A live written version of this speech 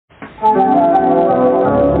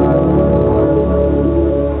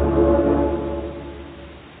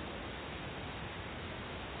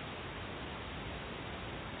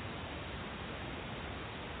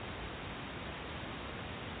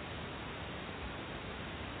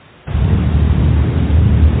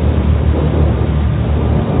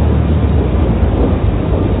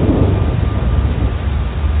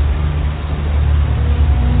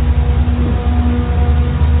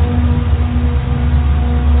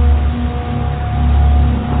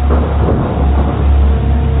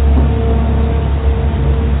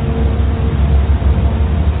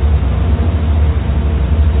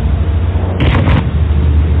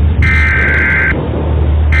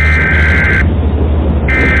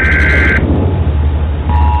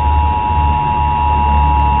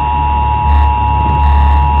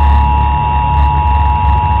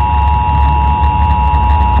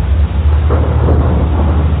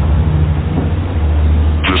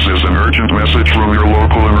Message from your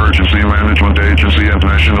local emergency management agency and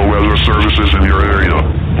National Weather Services in your area.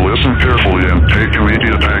 Listen carefully and take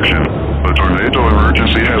immediate action. A tornado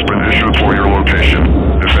emergency has been issued for your location,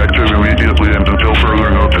 effective immediately and until further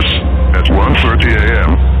notice. At 1:30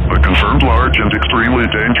 a.m., a confirmed large and extremely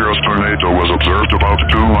dangerous tornado was observed about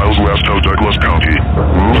 2 miles west of Douglas County,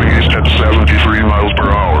 moving east at 73 miles per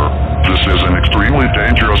hour. This is an extremely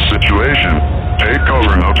dangerous situation. Take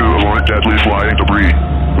cover now to avoid deadly flying debris.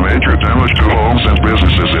 Major damage to homes and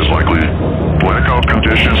businesses is likely. Blackout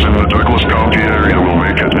conditions in the Douglas County area will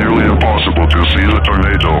make it nearly impossible to see the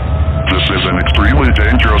tornado. This is an extremely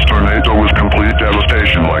dangerous tornado with complete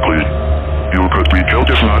devastation likely. You could be killed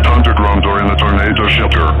if not underground or in a tornado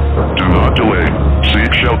shelter. Do not delay.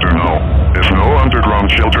 Seek shelter now. If no underground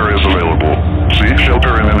shelter is available, seek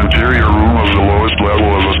shelter in an interior room of the lowest level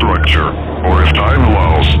of a structure. Or if time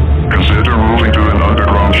allows, consider moving to an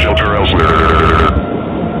underground shelter elsewhere.